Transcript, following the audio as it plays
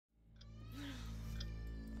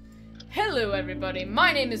Hello everybody,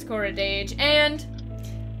 my name is Cora Dage, and...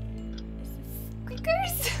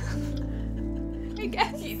 Squeakers? I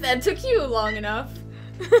guess. That took you long enough.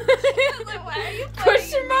 Like, why are you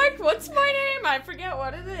Question mark? What's my name? I forget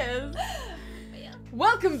what it is. Yeah.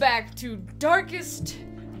 Welcome back to Darkest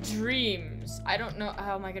Dreams. I don't know.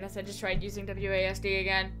 Oh my goodness, I just tried using WASD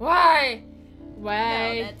again. Why?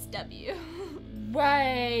 Why? No, that's W.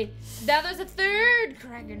 Why? Now there's a third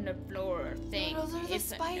crack in the floor thing. Those are the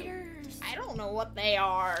It's a- spiders. I don't know what they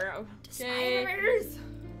are. Okay. Spiders.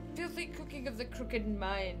 Filthy cooking of the crooked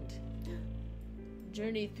mind.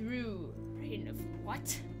 Journey through brain of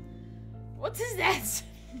what? What is that?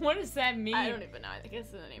 What does that mean? I don't even know. I guess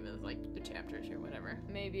the name is like the chapters or whatever.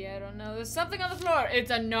 Maybe, I don't know. There's something on the floor.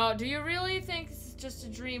 It's a no. Do you really think this is just a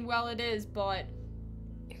dream? Well, it is, but...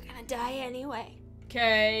 You're gonna die anyway.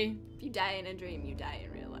 Okay. If you die in a dream, you die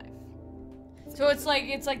in real life. So it's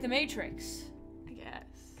like the Matrix. I guess.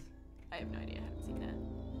 I have no idea. I haven't seen that.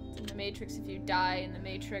 In the Matrix, if you die in the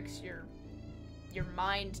Matrix, your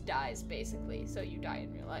mind dies, basically. So you die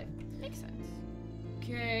in real life. Makes sense.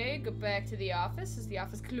 Okay, go back to the office. Is the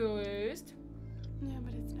office closed? Yeah,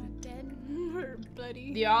 but it's not dead. Or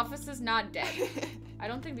bloody. The office is not dead. I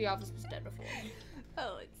don't think the office was dead before.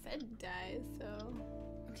 Oh, it said die, so.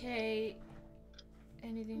 Okay.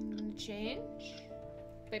 Anything gonna change?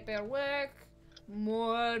 Paperwork.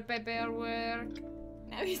 More paperwork.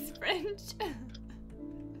 Now he's French.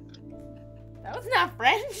 That was not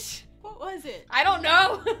French. What was it? I don't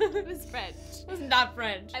know. It was French. It was not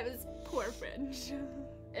French. I was poor French.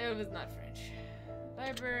 It was not French.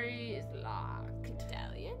 Library is locked.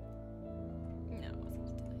 Italian? No, it wasn't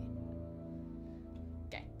Italian.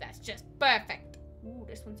 Okay, that's just perfect. Ooh,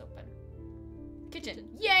 this one's open. Kitchen.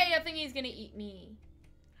 Yay, I think he's gonna eat me.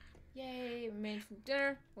 Yay, we made some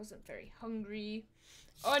dinner. Wasn't very hungry.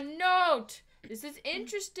 A note! This is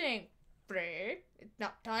interesting. Fred, it's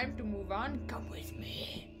not time to move on. Come with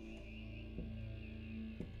me.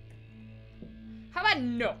 How about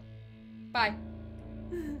no? Bye.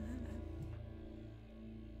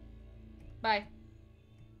 Bye.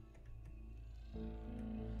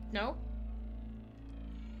 No?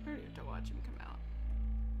 Or you have to watch him come out.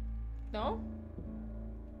 No?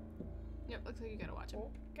 Yep, looks like you gotta watch him.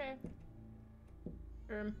 Okay.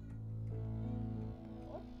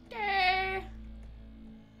 Okay.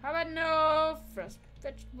 How about no fresh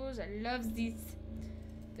vegetables? I love these.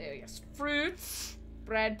 Various fruits.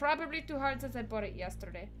 Bread, probably too hard since I bought it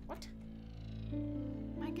yesterday. What?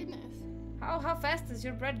 My goodness. How fast does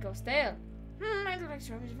your bread go stale? I don't like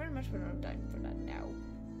strawberries very much, but I don't time for that now.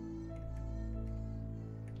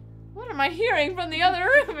 What am I hearing from the other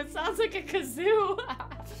room? It sounds like a kazoo.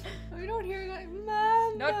 We don't hear like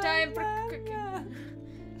mom. No time for cooking.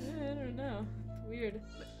 I don't know. It's weird.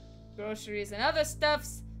 Groceries and other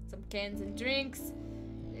stuffs. Some cans and drinks.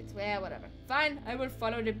 It's well, whatever. Fine, I will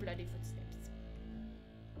follow the bloody footsteps.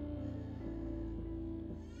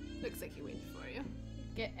 Looks like he waited for you.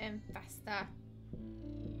 Get in faster.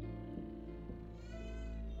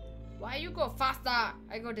 Why you go faster?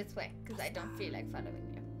 I go this way, because I don't feel like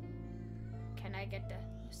following you. Can I get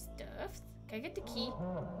the stuff? Can I get the key?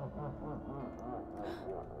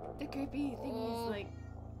 The creepy thing Oh. is like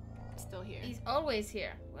still here. He's always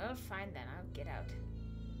here. Well, fine then. I'll get out.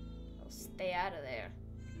 I'll stay out of there.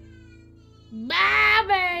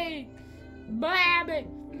 Babby! Babby!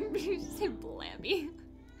 You just say Blabby.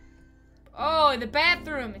 Oh, the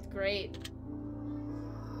bathroom. It's great.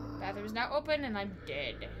 Bathroom's now open and I'm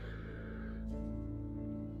dead.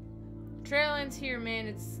 Trail ends here, man.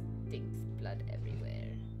 It stinks blood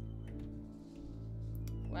everywhere.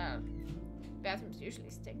 Wow. Bathrooms usually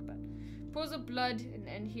stink, but pools of blood and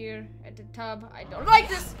end here at the tub. I don't like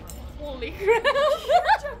this. Holy crap!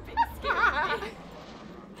 Jumping scared me.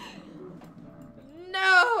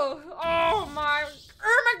 No! Oh my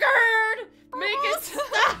Ermagerd! Make it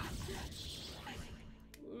stop!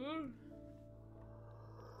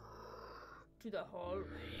 To the hallway.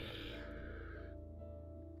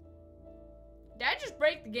 Did I just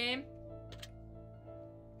break the game?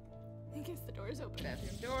 I guess the door's open.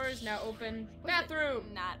 Bathroom doors now open. Was Bathroom!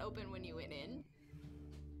 it not open when you went in?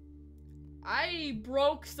 I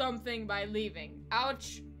broke something by leaving.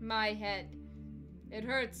 Ouch, my head. It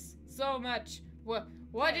hurts so much. What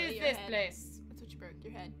Yeah, is your this head. place? That's what you broke,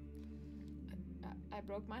 your head. I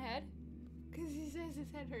broke my head? Because he says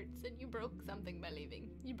his head hurts and you broke something by leaving.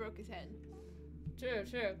 You broke his head. True.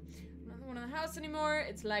 I'm not the one in the house anymore.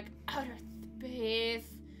 It's like outer space.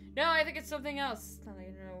 No, I think it's something else. Not that I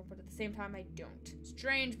know, but at the same time I don't.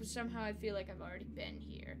 Strange, but somehow I feel like I've already been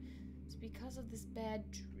here. It's because of this bad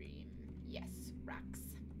dream. Yes, rocks.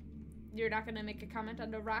 You're not gonna make a comment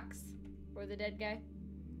on the rocks? Or the dead guy?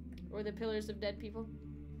 Or the pillars of dead people?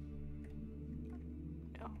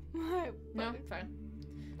 No. No? Fine.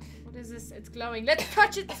 What is this? It's glowing. Let's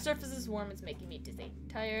touch it! The surface is warm. It's making me dizzy.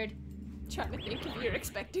 Tired. Trying to think if you're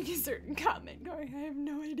expecting a certain comment going, I have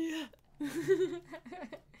no idea.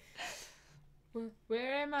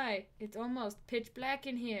 Where am I? It's almost pitch black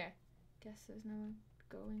in here. Guess there's no one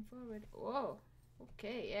going forward. Whoa.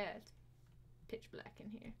 Okay, yeah. It's pitch black in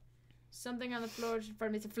here. Something on the floor in front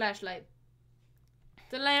of me. It's a flashlight.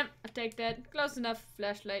 It's a lamp. I'll take that. Close enough.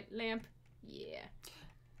 Flashlight. Lamp. Yeah.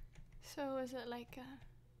 So is it like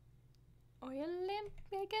a oil lamp,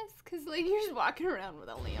 I guess? Because, like, you're just walking around with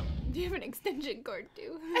a lamp. Do you have an extension cord,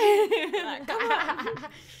 too? Come on.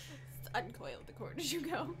 Just uncoil the cord as you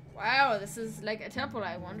go. Wow, this is like a temple.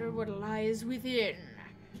 I wonder what lies within.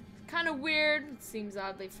 Kind of weird. It seems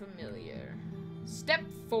oddly familiar. Step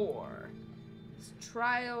 4.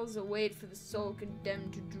 Trials await for the soul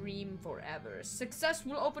condemned to dream forever. Success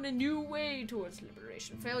will open a new way towards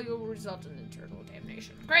liberation. Failure will result in eternal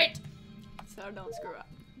damnation. Great! So don't screw up.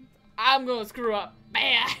 I'm gonna screw up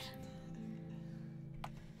bad.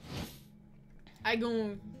 I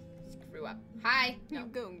gonna screw up. Hi. You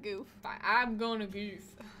going goof. Bye. I'm gonna goof.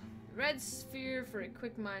 Red sphere for a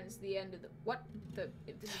quick mind is the end of the what? The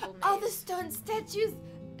invisible maze. Oh, the stone statues!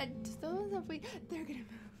 And those of we, they're gonna move.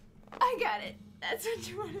 I got it. That's what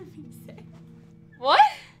you wanted me to say. What?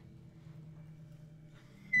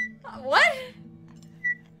 What?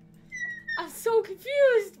 I'm so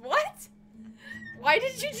confused. What? Why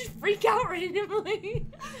did you just freak out randomly?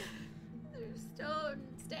 They're stone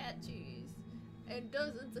statues. And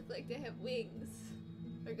doesn't look like they have wings.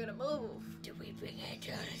 They're gonna move. Do we bring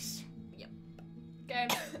angels? Yep. Okay,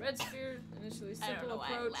 red sphere, initially I don't simple know why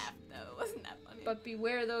I approach. laughed though. It wasn't that funny. But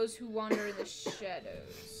beware those who wander in the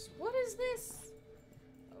shadows. What is this?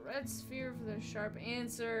 A red sphere for the sharp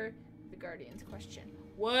answer. The Guardian's question.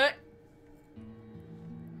 What?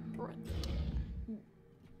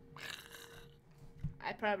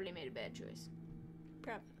 I probably made a bad choice.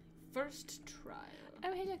 Probably. First trial.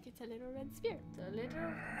 Oh, hey, look, it's a little red sphere. The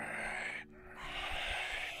little...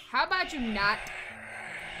 How about you not?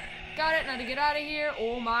 Got it, now to get out of here.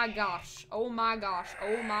 Oh my gosh. Oh my gosh.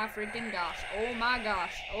 Oh my freaking gosh. Oh my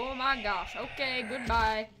gosh. Oh my gosh. Okay,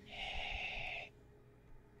 goodbye.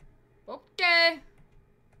 Okay.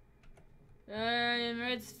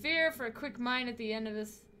 Red sphere for a quick mine at the end of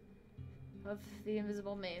this... of the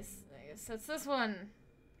invisible maze. I guess that's this one.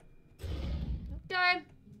 Okay.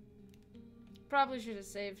 Probably should have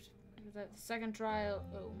saved that second trial.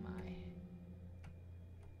 Oh my.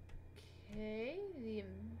 Okay, the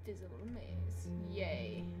invisible maze.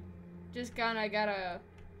 Yay. Just kinda gotta...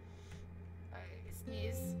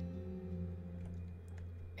 sneeze.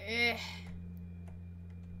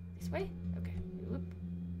 This way? Okay. Whoop.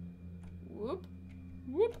 Whoop.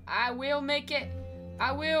 Whoop. I will make it.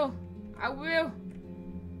 I will. I will.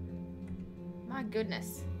 My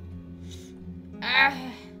goodness. Ah.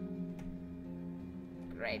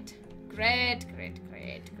 Great. Great, great,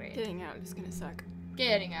 great, great. Getting out is gonna suck.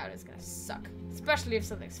 Getting out is gonna suck. Especially if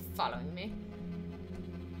something's following me.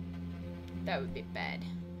 That would be bad.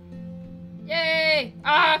 Yay!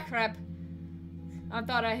 Ah, crap. I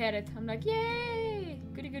thought I had it. I'm like, yay!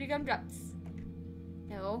 Goody goody gumdrops.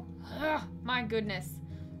 No. Ugh, my goodness.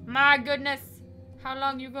 My goodness. How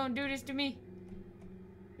long you gonna do this to me?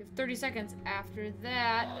 You have 30 seconds. After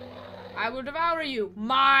that, I will devour you.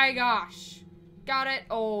 My gosh. Got it?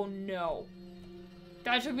 Oh, no.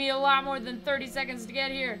 That took me a lot more than 30 seconds to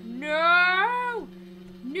get here. No!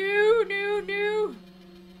 No, no, no.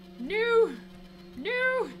 No.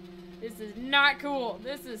 No. This is not cool.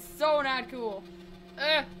 This is so not cool.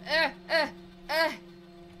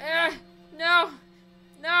 No.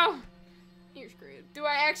 No. You're screwed. Do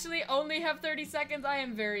I actually only have 30 seconds? I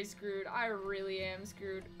am very screwed. I really am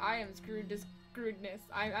screwed. I am screwed to screwedness.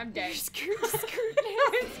 I'm dead. You're screwed to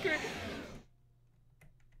screwedness. I'm screwed.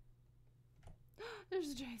 There's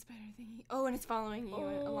a giant spider thingy. Oh, and it's following you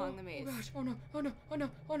along the maze. Oh gosh, oh no, oh no, oh no,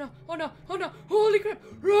 oh no, oh no, oh no, holy crap,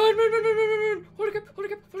 run, run, run, run, run, run, run, holy crap, holy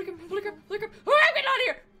crap, holy crap, holy crap, holy crap, oh, I'm getting out of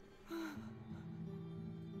here!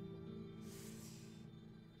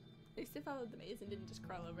 At least they followed the maze and didn't just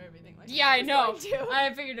crawl over everything like Yeah, I know. was going to.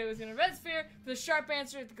 I figured it was gonna red sphere for the sharp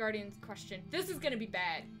answer at the Guardian's question. This is gonna be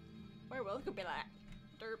bad. Where will it be like?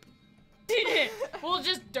 Derp. We'll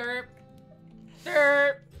just derp.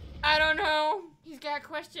 Derp. I don't know. He's got a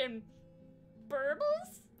question.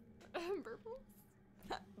 Burbles? Burbles?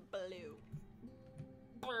 Blue.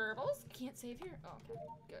 Burbles? Can't save here? Oh, okay.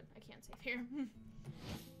 Good. I can't save here.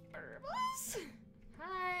 Burbles?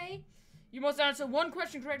 Hi. You must answer one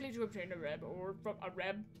question correctly to obtain a reb, or from a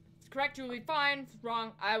reb It's correct, Julie. Fine. If it's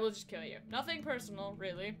wrong, I will just kill you. Nothing personal,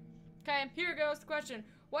 really. Okay, here goes the question.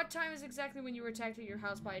 What time is exactly when you were attacked at your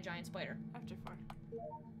house by a giant spider? After 4.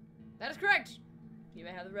 That is correct. You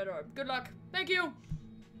may have the red orb. Good luck. Thank you.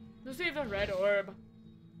 Received a red orb.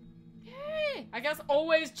 Yay! I guess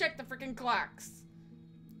always check the freaking clocks.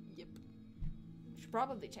 Yep. Should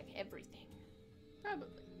probably check everything. Probably.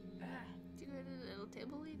 Do you go to the little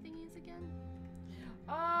table-y thingies again?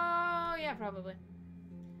 Oh, yeah, probably.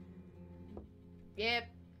 Yep.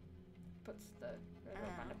 Puts the red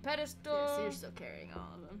orb on the pedestal. Yeah, so you're still carrying all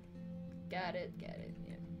of them. Got it, yeah.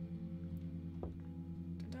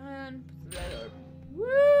 Done. Put the red orb.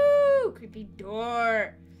 Woo! Creepy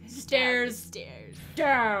door. Stairs. Stairs.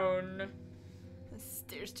 Down. The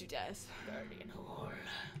stairs to death. Guardian hole.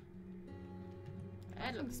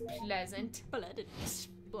 That looks pleasant. Blood and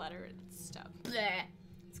splatter and stuff. Bleh.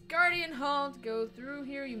 It's Guardian Hall. To go through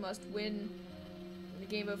here, you must win the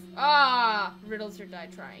game of riddles or die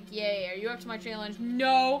trying. Yay, are you up to my challenge?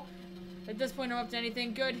 No. At this point, I'm up to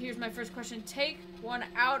anything. Good, here's my first question. Take one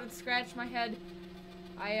out and scratch my head.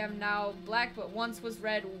 I am now black, but once was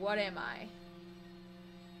red. What am I?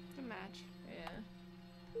 A match.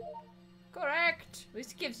 Yeah. Correct. At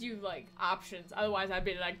least it gives you, like, options. Otherwise, I'd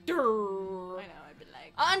be like, Durr. I know, I'd be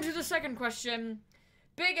like... On to the second question.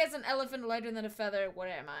 Big as an elephant, lighter than a feather. What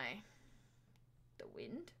am I? The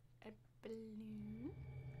wind? A balloon.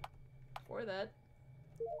 For that.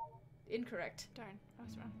 Incorrect. Darn, I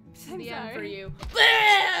was wrong. This is the end for you.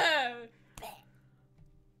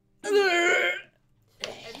 I'm sorry.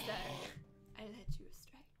 I led you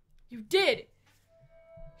astray. You did!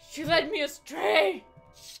 She led me astray!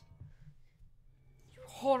 You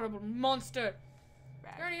horrible monster!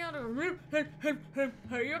 Guardian,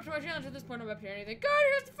 are you up to my challenge at this point? I'm up to anything. Good,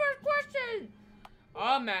 here's the first question!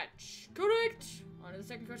 A match. Correct! On to the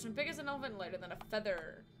second question. Big as an elephant, lighter than a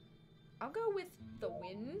feather. I'll go with the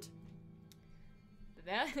wind.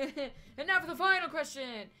 And now for the final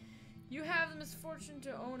question. You have the misfortune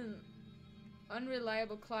to own an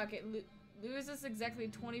unreliable clock. It loses exactly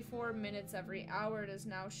 24 minutes every hour. It is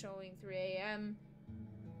now showing 3 a.m.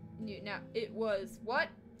 Now, it was what?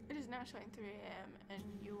 It is now showing 3 a.m. and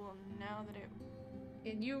you will now that it...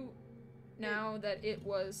 And you now that it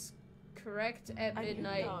was correct at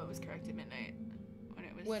midnight. No, it was correct at midnight. When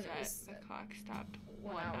it was set, the clock stopped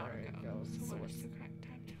 1 hour ago. So what is the correct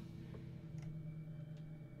time now?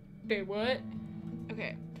 Wait, what?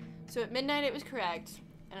 Okay, so at midnight it was correct,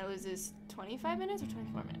 and it loses 25 minutes or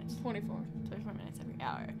 24 minutes? 24. 24 minutes every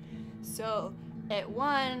hour. So at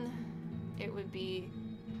 1, it would be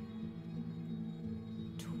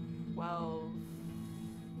 12.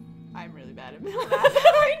 I'm really bad at math.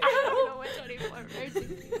 I don't know what 24 or 16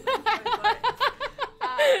 is.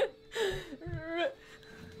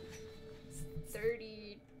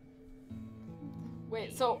 30.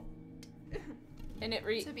 Wait, so. And it So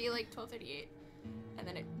it'd be like 12:38, and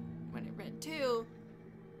then when it read 2,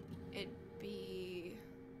 it'd be.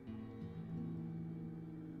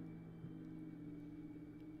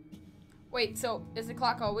 Wait, so is the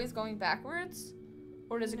clock always going backwards?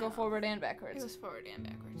 Or does it go No. forward and backwards? It goes forward and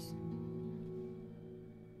backwards.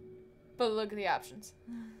 But look at the options.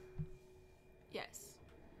 Yes.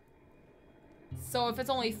 So if it's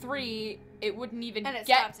only 3, it wouldn't even And it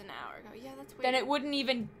get. stops an hour ago. Yeah, that's weird. Then it wouldn't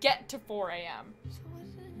even get to 4 a.m. So what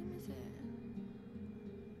time is it?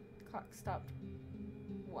 The clock stopped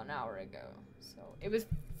 1 hour ago. So it was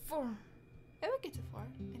 4. It would get to 4,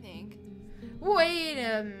 I think. Wait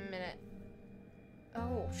a minute.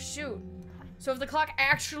 Oh, shoot. So if the clock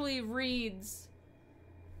actually reads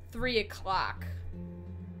 3 o'clock,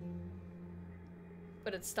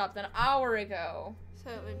 but it stopped an hour ago,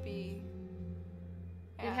 So it would be.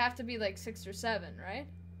 it'd have to be like 6 or 7, right?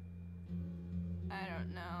 I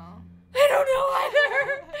don't know. I don't know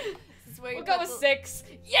either! This is where We'll you go put with the- 6.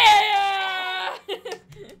 Yeah! You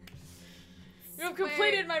have Swear.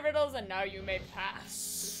 completed my riddles and now you may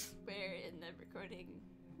pass. Where in the recording,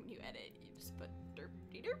 when you edit, you just put derp,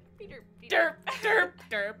 derp, derp, Derp, derp,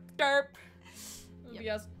 derp, derp. It'll be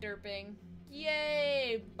Yep. us derping.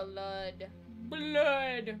 Yay! Blood.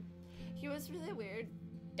 Blood. He was really weird.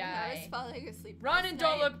 When I was Die. falling asleep. Run last and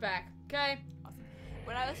don't night- look back, okay? Awesome.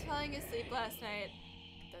 When I was falling asleep last night,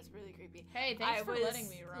 that's really creepy. Hey, thanks I for was letting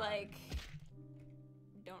me run. like,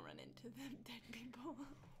 don't run into them dead people.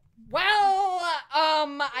 Well,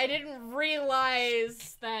 I didn't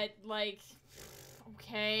realize that, like,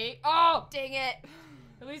 okay. Oh, Dang it.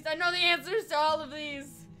 at least I know the answers to all of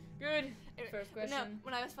these. Good. First No, question.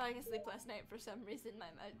 when I was falling asleep last night, for some reason, my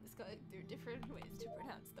mind was going through different ways to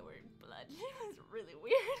pronounce the word blood. It was really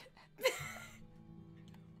weird.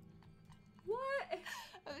 What?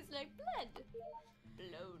 I was like, like blood.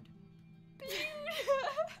 Blood.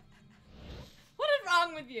 What is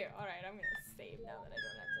wrong with you? Alright, I'm gonna save now that I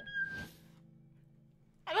don't have to.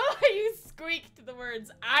 I don't know how you squeaked the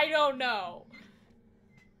words, I don't know.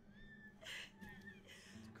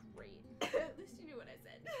 Great. At least you knew what I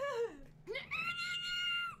said.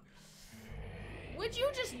 Would you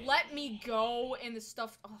just let me go in the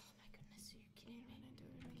stuff? Oh my goodness, are you kidding me?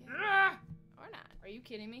 Or not. Are you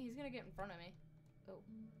kidding me? He's gonna get in front of me. Oh,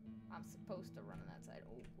 I'm supposed to run on that side.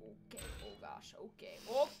 Oh, okay. Oh gosh. Okay.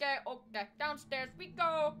 Okay. Okay. Downstairs we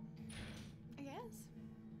go. I guess.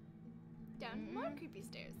 Down more creepy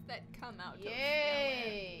stairs that come out.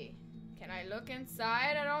 Yay! Can I look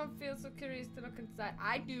inside? I don't feel so curious to look inside.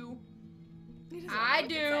 I do. I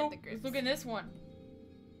do. Let's look in this one.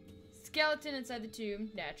 Skeleton inside the tomb.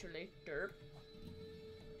 Naturally. Derp.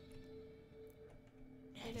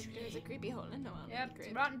 There's a creepy hole in the wall. Yep,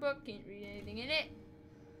 it's a rotten book. Can't read anything in it.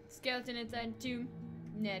 Skeleton inside the tomb.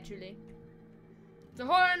 Naturally. It's a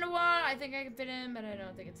hole in the wall. I think I can fit in, but I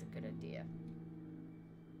don't think it's a good idea.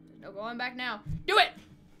 There's no going back now. Do it!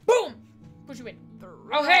 Boom! Push you in.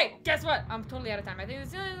 Oh, hey! Guess what? I'm totally out of time. I think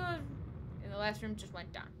this in the last room just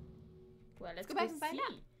went down. Well, let's go back and find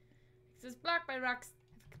out. This is blocked by rocks.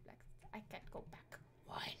 I can't go back.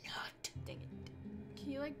 Why not? Dang it.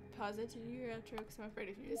 Can you like pause it to do your outro? Because I'm afraid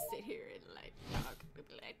if you just sit here and like talk, it'll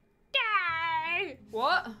be like, die!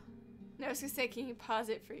 What? No, I was gonna say, can you pause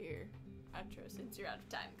it for your outro since you're out of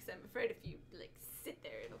time? Because I'm afraid if you like sit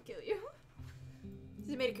there, it'll kill you.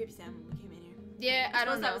 It made a creepy sound when we came in here. Yeah, I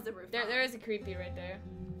don't know. That was the roof. There is a creepy right there.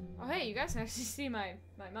 Oh, hey, you guys can actually see my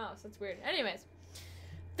mouse. That's weird. Anyways.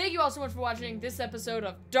 Thank you all so much for watching this episode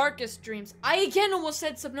of Darkest Dreams. I again almost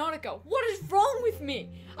said Subnautica. What is wrong with me?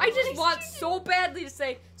 I just want so badly to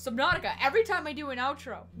say Subnautica every time I do an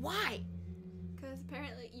outro. Why? Because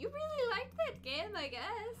apparently you really liked that game, I guess.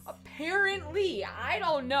 Apparently. I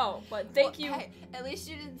don't know. But thank you. Hey, at least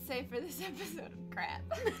you didn't say for this episode of crap.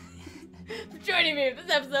 For joining me for this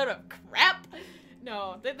episode of crap.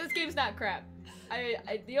 No, this game's not crap.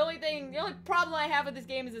 The only problem I have with this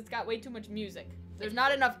game is it's got way too much music. There's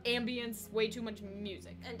not enough ambience, way too much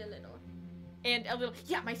music. And a little.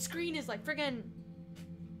 Yeah, my screen is like friggin'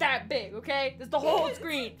 that big, okay? That's the whole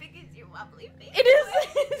screen. It's big as your wobbly face. It is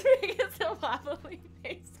as big as a wobbly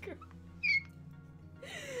face screen.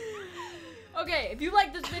 Okay, if you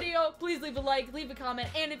like this video, please leave a like, leave a comment,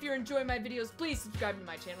 and if you're enjoying my videos, please subscribe to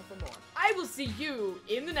my channel for more. I will see you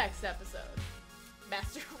in the next episode.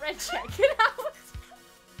 Master Red, check it out.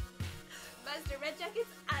 Master Red Jacket